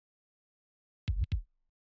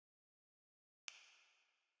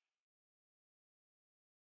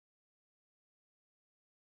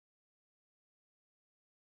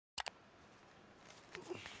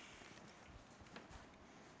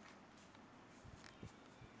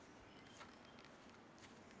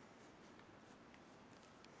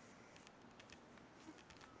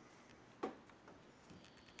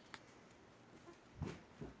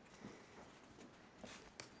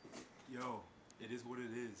it is what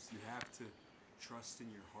it is. You have to trust in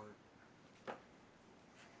your heart.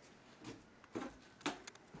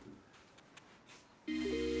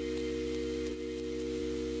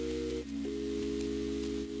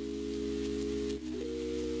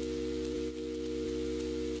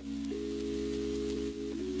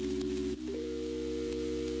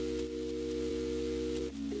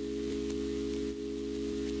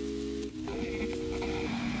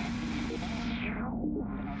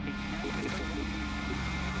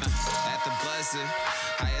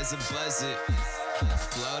 High as a buzzard,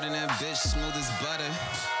 floating that bitch smooth as butter.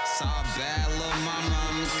 Saw a bad little mama,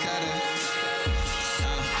 I'ma cut her.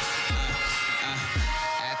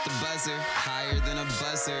 At the buzzer, higher than a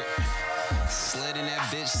buzzard. Slid in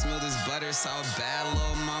that bitch smooth as butter. Saw a bad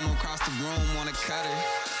little mama across the room, wanna cut her.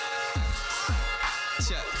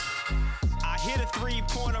 Check. I hit a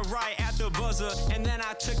three-pointer right at the buzzer, and then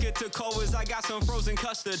I took it to Coa's. I got some frozen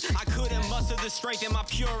custard. I couldn't muster the strength in my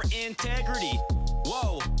pure integrity.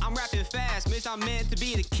 Whoa, I'm rapping fast, bitch, I'm meant to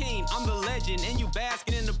be the king. I'm the legend, and you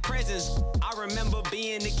basking in the presence. I remember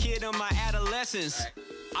being the kid of my adolescence.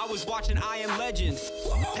 I was watching I Am Legend.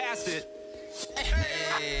 Past it.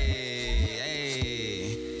 Hey.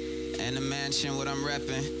 In the mansion, what I'm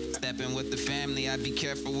reppin'. Stepping with the family, I'd be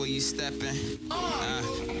careful where you steppin'.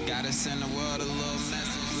 Gotta send the world a little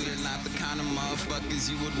message. We're not the kind of motherfuckers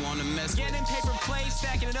you would wanna mess with. Getting paper plates,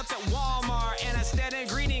 stacking it up at Walmart, and I instead a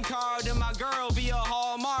greeting card to my girl via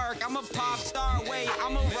Hallmark. I'm a pop star, wait,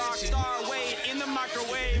 I'm a rock star, wait. In the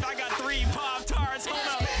microwave, I got 3 Pop-Tarts. Hold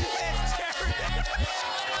up, let's carry it.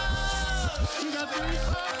 You got 3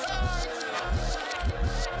 Pop-Tarts.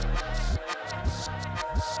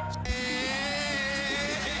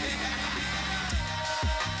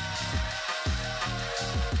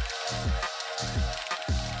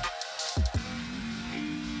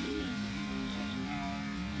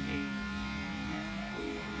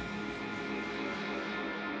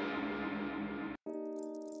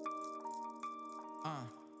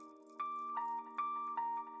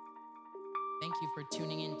 Thank you for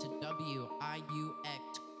tuning in to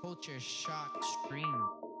WIUX Culture Shock Stream.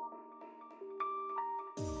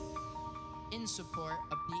 In support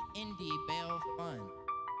of the Indie Bail Fund.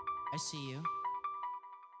 I see you.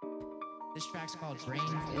 This track's called Brain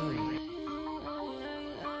Fury.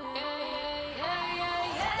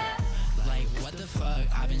 Like, what the fuck?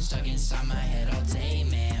 I've been stuck inside my head all day,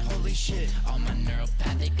 man. Holy shit, all my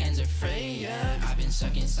neuropathic ends are frayed, yeah. I've been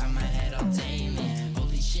stuck inside my head all day, man.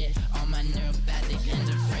 Holy shit, all my neuropathic ends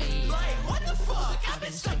are frayed. Like, what the fuck? I've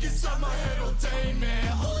been stuck inside my head all day, man.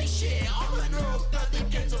 Holy shit, all my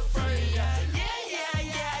neuropathic ends are frayed, yeah.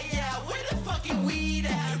 Yeah. Where the fucking weed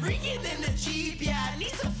at? Ringing in the Jeep, yeah. I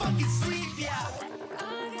need some fucking sleep, yeah.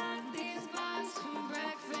 I got these bars for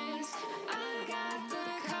breakfast. I got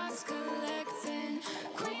the cops collecting.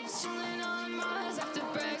 Queens chilling on Mars after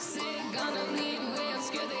Brexit. Gonna leave, way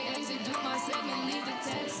obscure the exit. Do my segment, leave the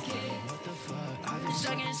test kit. What the fuck? I've been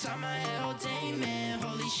stuck inside my head all day, man.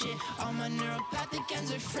 Holy shit, all my neuropathic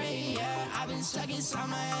ends are frayed, yeah. I've been stuck inside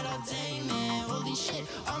my head all day, man. Holy shit,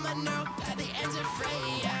 all my neuropathic ends are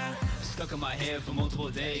frayed, yeah. Stuck in my head for multiple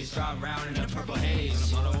days. Drive around in a purple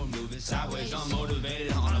haze. On a motor, we're moving sideways.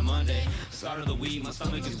 Unmotivated on a Monday. Start of the week, my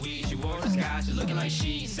stomach is weak. She wore a scotch, you're looking like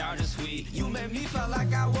she sour and sweet. You made me feel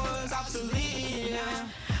like I was obsolete.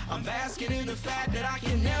 I'm basking in the fact that I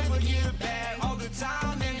can never get back all the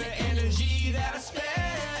time and the energy that I spend.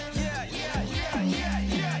 Yeah.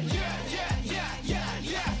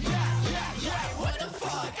 What the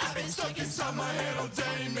fuck? I've been stuck inside my head all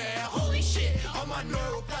day, man. Holy shit, all my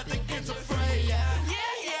neuropathic ends are frayed, yeah.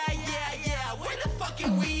 Yeah. Where the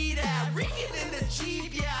fucking weed at? Ringing in the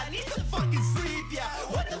Jeep, yeah. I need some fucking sleep, yeah.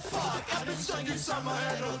 What the fuck? I've been stuck inside my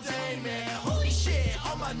head all day, man. Holy shit,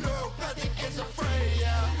 all my neuropathic ends are frayed,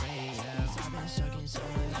 yeah. I've been stuck inside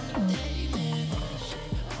my head all day, man. Holy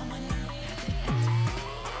shit, all my neuropathic ends are frayed.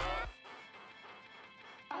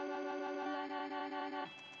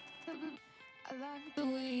 I like the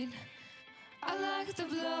weed, I like the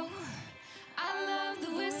blow, I love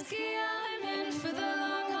the whiskey, I'm in for the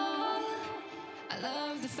long haul. I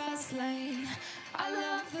love the fast lane, I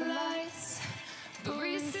love the lights, but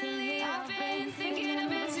recently I've been thinking a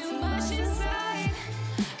bit too much inside.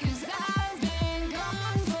 'Cause I've been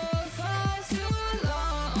gone for far too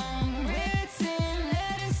long, written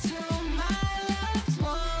letters to my loved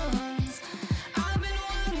ones. I've been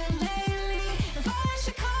wondering lately if I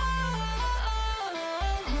should call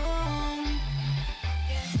home.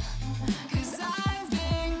 'Cause I've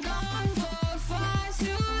been gone for far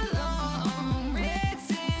too long,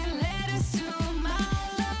 written letters to my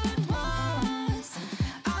loved ones.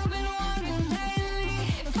 I've been wondering lately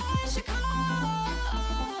if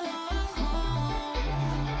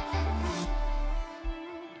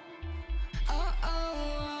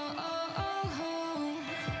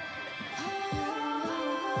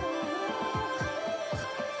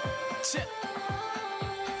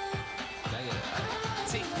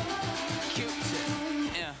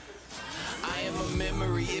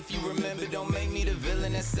memory. If you remember, don't make me the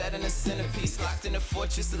villain that sat in a centerpiece, locked in a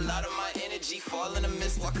fortress. A lot of my energy fall in the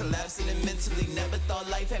mist while collapsing it mentally. Never thought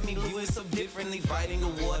life had me doing so differently, fighting a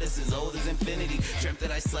war that's as old as infinity. Dreamt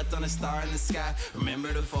that I slept on a star in the sky.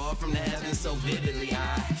 Remember the fall from the heavens so vividly.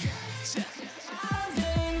 I've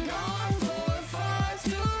been gone for far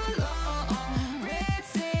too long,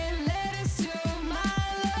 written letters to my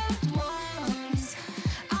loved ones.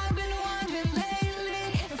 I've been wondering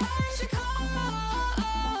lately if I should call home.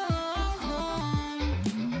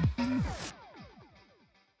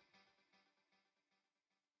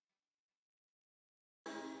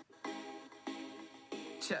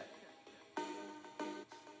 Check.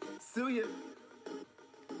 Sue you.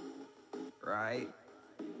 Right.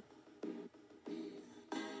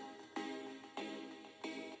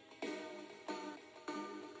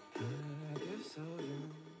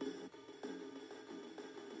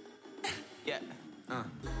 Yeah.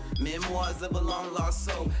 Memoirs of a long lost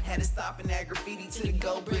soul. Had to stop in that graffiti to the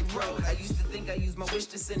gold brick road. I used to think I used my wish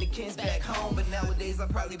to send the kids back home, but nowadays I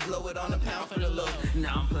probably blow it on a pound for the load.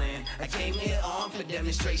 Now I'm playing. I came here on for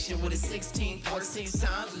demonstration with a 16 for 6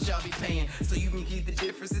 times what y'all be paying, so you can keep the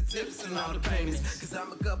difference of tips and all the payments. Cause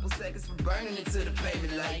I'm a couple seconds from burning into the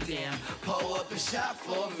payment. Like damn, pull up a shot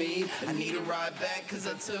for me. I need a ride back cause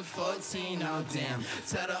I took 14. Oh damn,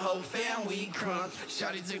 tell the whole fam we crunk.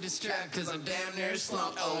 Shawty took the strap cause I'm damn near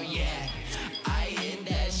slumped. Oh yeah, I hit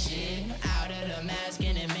that shit out of the mask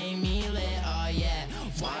and it made me lit. Oh yeah,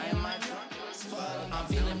 why am I drunk as fuck? I'm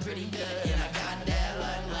feeling pretty good and I got that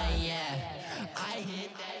luck. Like yeah, I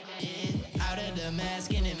hit that shit out of the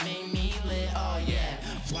mask and it made me lit. Oh yeah,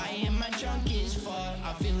 why am I drunk as fuck?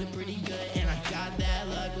 I'm feeling pretty good and I got that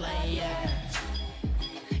luck. Like yeah,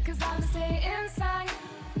 Cause I'm staying inside,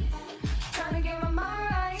 trying to get my mind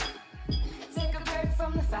right. Take a break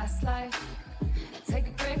from the fast life. Take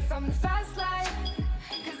a break from the fast life.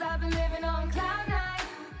 Cause I've been living on cloud nine.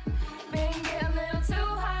 Been getting a little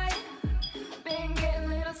too high. Been getting a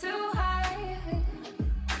little too high.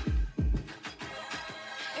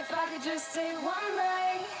 If I could just take one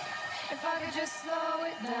break. If I could just slow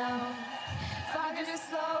it down. If I could just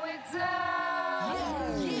slow it down.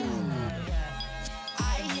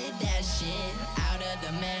 I hit that shit out of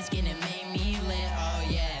the mask and it made me lit. Oh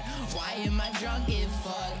yeah, why am I drunk as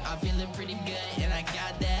fuck? I'm feeling pretty good and I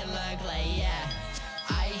got that luck. Like yeah,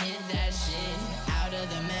 I hit that shit out of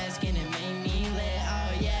the mask and it made me lit.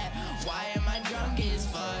 Oh yeah, why am I drunk as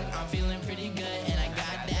fuck? I'm feeling pretty good and I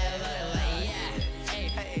got that luck. Like yeah, hey,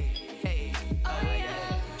 hey, hey, Oh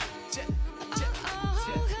yeah. check,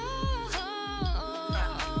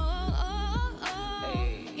 Oh,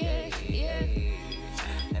 yeah.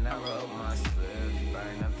 And I rolled my spliff,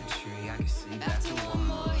 burn up the tree. I can see back to one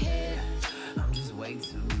more hit. I'm just way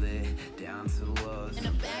too lit, down two walls. And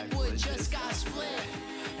the backwood just got split.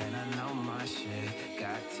 And I know my shit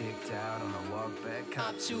got ticked out on the walk back.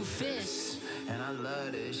 Cop 2 fists. And I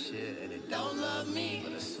love this shit, and it don't love me,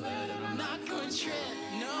 but I swear that I'm not gonna trip.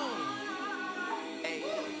 No. Hey.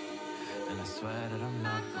 And I swear that I'm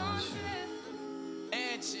not gonna trip.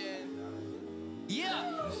 Action.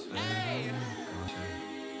 Yeah. Hey.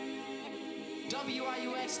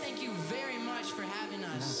 WIUX, thank you very much for having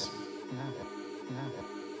us.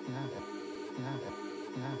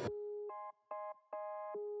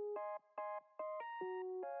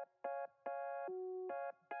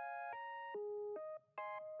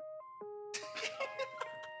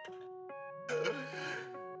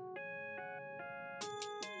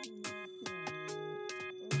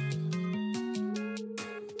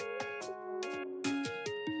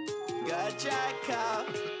 Got a dry car.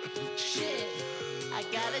 Shit, I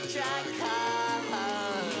got a dry car.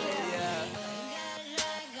 Yeah.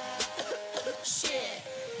 Shit,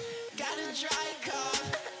 got a dry car.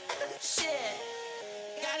 Shit,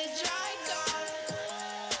 got a dry car.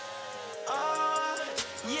 Oh,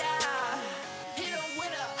 yeah. Hit 'em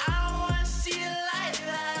with a I don't wanna see it like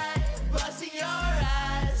that. Busting your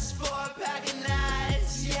ass for a pack of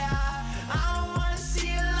nights. Yeah, I don't wanna see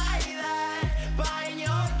it like that. Buying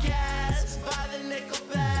your gas by the nickel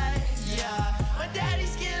bag. Yeah, my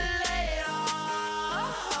daddy's getting laid off.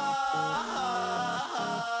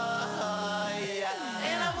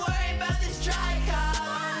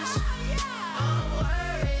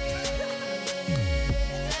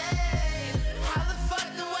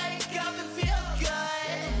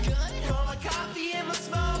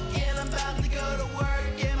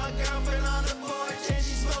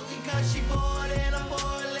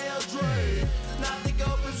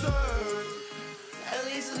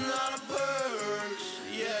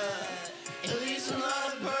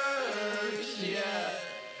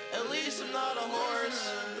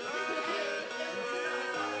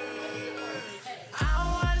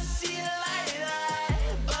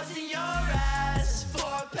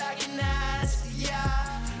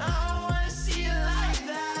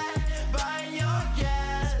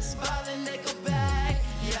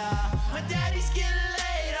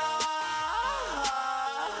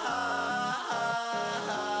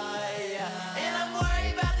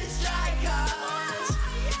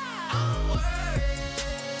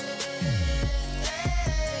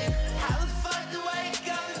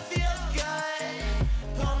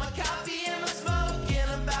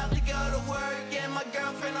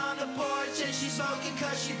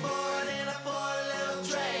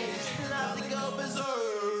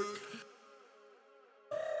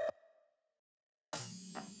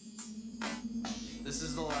 This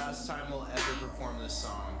is the last time we'll ever perform this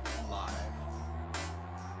song live.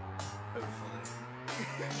 Hopefully.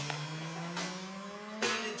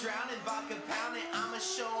 Drowning, vodka pounding, I'ma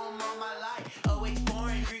show 'em all my life. Always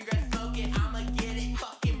boring, green grass smoking, I'ma get it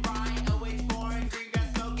fucking right. Always boring, green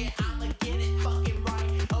grass smoking, I'ma get it fucking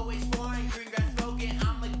right. Always boring, green grass smoking,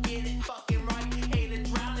 I'ma get it fucking right.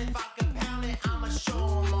 Ain't drowning, vodka pounding, I'ma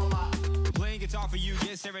show 'em all my. Playing guitar for you,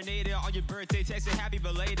 get serenaded on your birthday, texting happy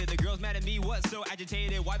belated. The girls mad at me, what's so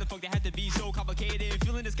agitated? Why the fuck they have to be so complicated?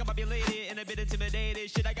 Feeling discombobulated and a bit intimidated.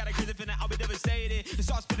 Shit, I got a crazy feeling, I'll be devastated. It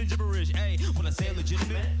starts spitting gibberish, ayy, when I say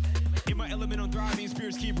legitimate. In my element, I'm thriving,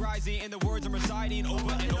 spirits keep rising, and the words I'm reciting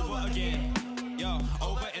over and over again. Yo,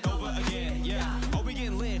 over and over again, yeah. Are we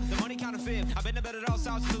getting lit? The money counterfeit. I've been about it all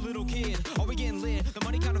south since a little kid. Are we getting lit? The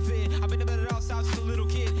money counterfeit. I've been about it all south since a little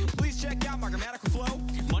kid. Please check out my grammatical flow.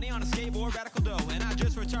 Money on a skateboard, radical dough. And I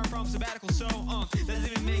just returned from sabbatical, so,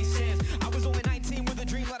 doesn't even make sense. I was only 19 with a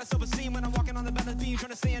dream, let us self-esteem. When I'm walking on the balance beam,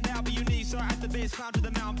 trying to stand out, be unique. So I at the base, climb to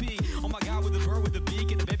the mountain peak. Oh my God, with the bird, with the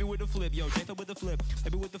beak, and the baby with the flip. Yo, Jathan with the flip,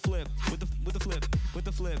 baby with the flip, with the flip, with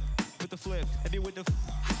the flip, with the flip, baby with the.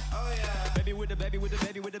 Oh yeah. Baby with the baby with the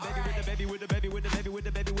baby with the baby with the baby with the baby with the baby with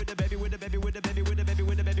the baby with the baby with the baby with the baby with the baby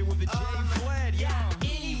with the baby with the J Fled, yeah.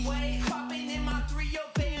 Anyway, popping in my 3-year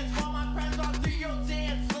bands while my friends on 3-year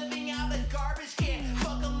dance, living out a garbage can.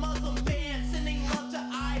 Fuck a Muslim band, sending love to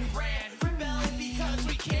Iran, rebelling because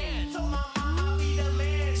we can. Told my mama be the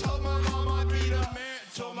man. Told my mama be the man.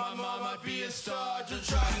 Told my mama be a star. Just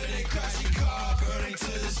driving a crashing car, burning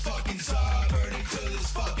to this fucking tar, burning to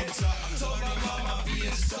this fucking tar. Told my mama be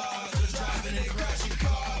a star. Just driving a crashing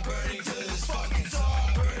car, burning to this fucking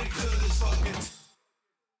tar, burning to this fucking.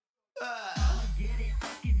 I'ma get it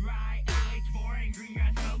fucking right. OH4 and green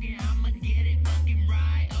grass smoking. I'ma get it fucking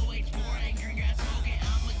right. OH4 and green grass smoking.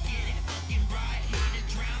 I'ma get it fucking right. Hate it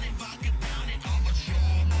drowning, vodka pounding. I'ma show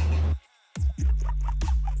 'em all.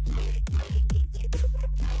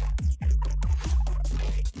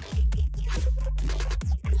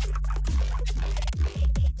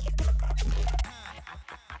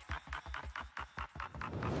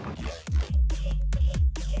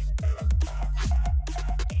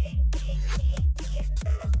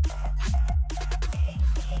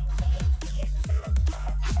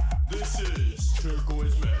 This is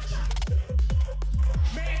Turquoise Mansion.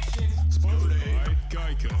 Sponsored by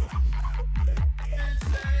Geico.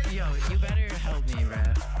 Yo, you better help me, bro.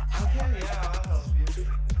 Okay, yeah, I'll help you.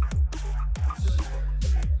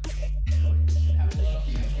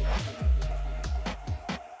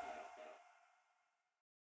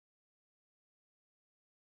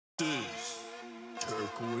 This is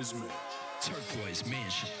Turquoise Mansion. Turquoise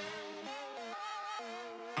Mansion.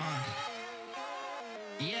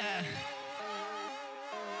 Yeah.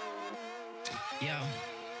 Yo.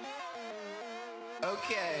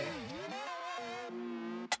 Okay.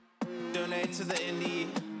 Donate to the Indie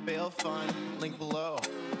Bail Fund, link below.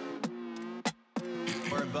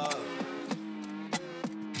 Or above.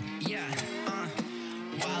 Yeah.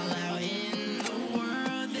 While out in the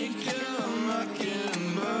world, they kill 'em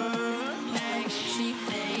mocking bird. Like sheep,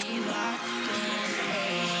 they lock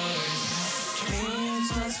dreams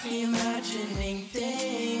must be imagining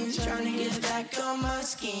things. Trying to get back on my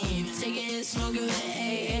scheme. Taking it, smoking with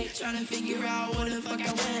AA. Trying to figure out what the fuck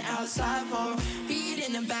I went outside for. Beat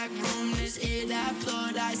in the back room, this is that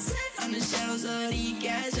floor. I sit on the shelves of the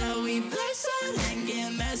gas. So we bless out and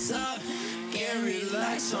get messed up. Get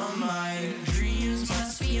relaxed on my dreams.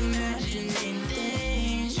 Must be imagining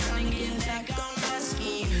things. Trying to get back on my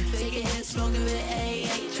scheme. Take a hit, smoking with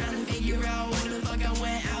AA. Trying to figure out what the fuck I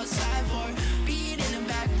went outside for. Beat in the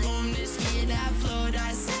back room, this kid that flowed.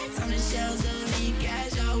 I sat on the shelves of the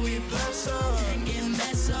gas. So we bless up and get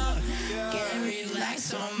messed up. Get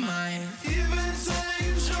relaxed on my. Even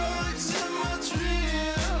take drugs in my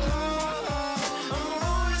dream. I'm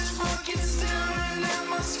always fucking staring at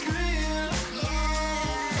my screen.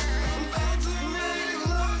 I'm about to make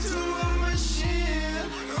love to a machine.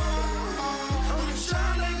 I'm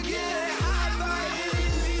trying to get high by any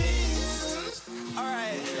means.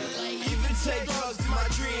 Alright. Even take drugs in my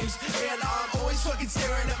dreams. And I'm always fucking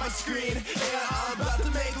staring at my screen. And I'm about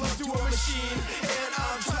to make love to a machine. And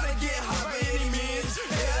I'm trying to get high by any means.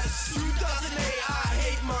 Yeah, it's 2008, I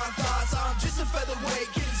hate my thoughts. I'm just a featherweight,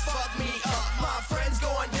 kids fuck me up. My friends go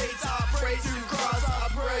on dates, I pray to the cross. I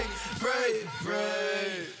pray, pray,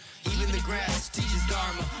 pray. Even the grass teaches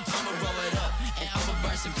dharma. I'ma roll it up and I'ma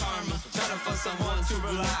burn some karma. Try to find someone to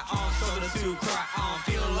rely on, soda to cry on.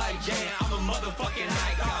 Feeling like Jay, I'm a motherfucking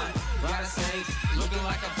icon. Got a snake, looking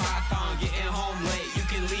like a python. Getting home late, you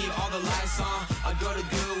can leave all the lights on. I go to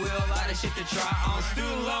Goodwill, light a shit to try on.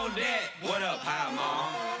 Student loan debt. What up, hi,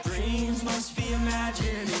 mom? Dreams must be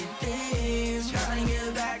imagining things. Trying to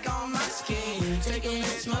get back on my skin. Taking a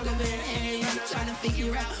smoke of it, hey. Trying to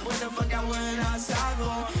figure out what the fuck I went outside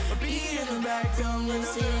for. A beat in the background, when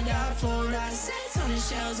see it out for. I sit on the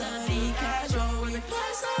shelves of the casual. When you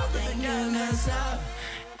play something, you mess up.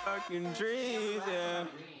 Fucking dreams, yeah.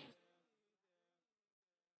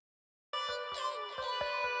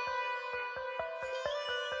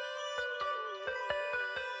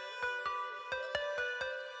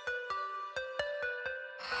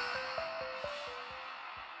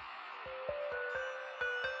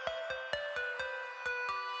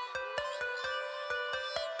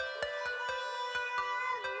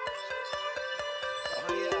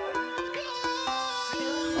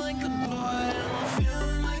 Feeling like a boy, I'm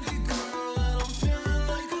feeling like a girl, and I'm feeling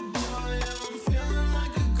like a boy, and I'm feeling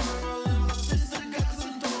like a girl, and my sister got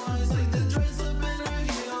some toys, like the dress up in her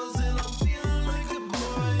heels, and I'm feeling like a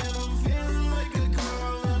boy, and I'm feeling like a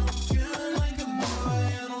girl, and I'm feeling like a boy,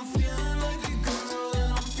 and I'm feeling like a girl,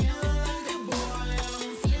 and I'm feeling like a boy, and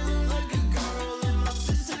I'm feeling like a girl, and my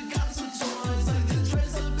sister got some toys, like the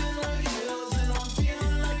dress up in her heels, and I'm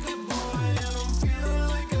feeling like a boy, and I'm feeling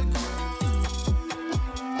like a girl.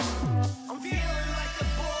 I'm feeling like a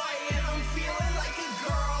boy and I'm feeling like a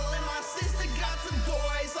girl, and my sister got some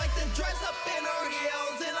toys like the dress up in her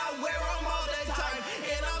heels, and I wear them all the time,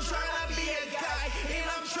 and I'm trying to be a guy, and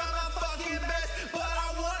I'm trying my fucking best, but I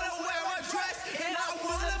wanna wear a dress, and I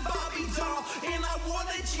want a Barbie doll, and I want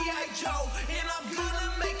a G.I. Joe, and I'm gonna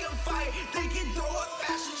make them fight, they can throw a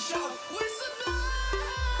fashion show with some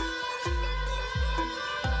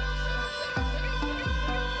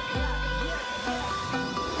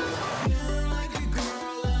feeling like a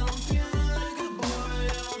girl, and I'm feeling like a boy,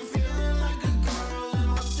 and I'm feeling like a girl, and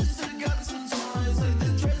my sister got some toys, like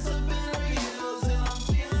the dress up in her heels, and I'm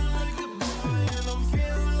feeling like a boy, and I'm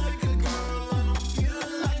feeling like a girl, and I'm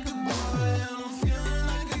feeling like a boy, and I'm feeling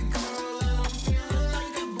like a girl, and I'm feeling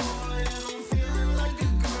like a boy, and I'm feeling like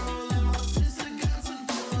a girl, and my sister got some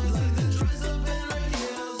toys, like the dress up in her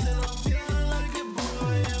heels, and I'm feeling like a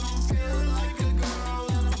boy, and I'm feeling like a girl,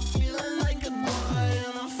 and I'm feeling like a boy,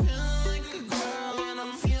 and I'm feeling like a girl, and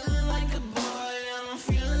I'm feeling like a boy, and I'm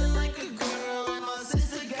feeling like a girl, and my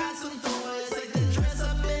sister got some toys, like the dress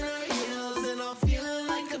up in her heels, and I'm feeling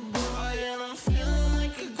like a boy, and I'm feeling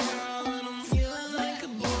like a girl, and I'm feeling like a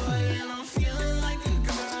boy, and I'm feeling like a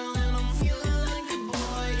girl, and I'm feeling like a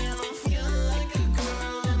boy, and I'm feeling like a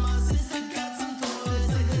girl, and my sister got some toys,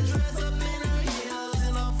 like the dress up in her heels,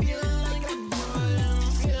 and I'm feeling like a boy, and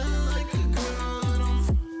I'm feeling like a girl, and I'm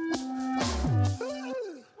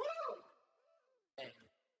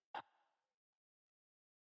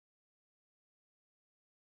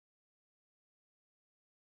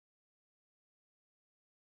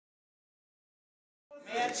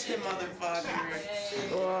Mansion, motherfucker.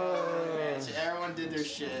 Mansion. Everyone did their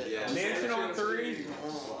shit. Mansion on 3.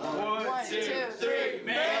 1, 2, 3,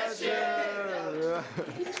 Mansion.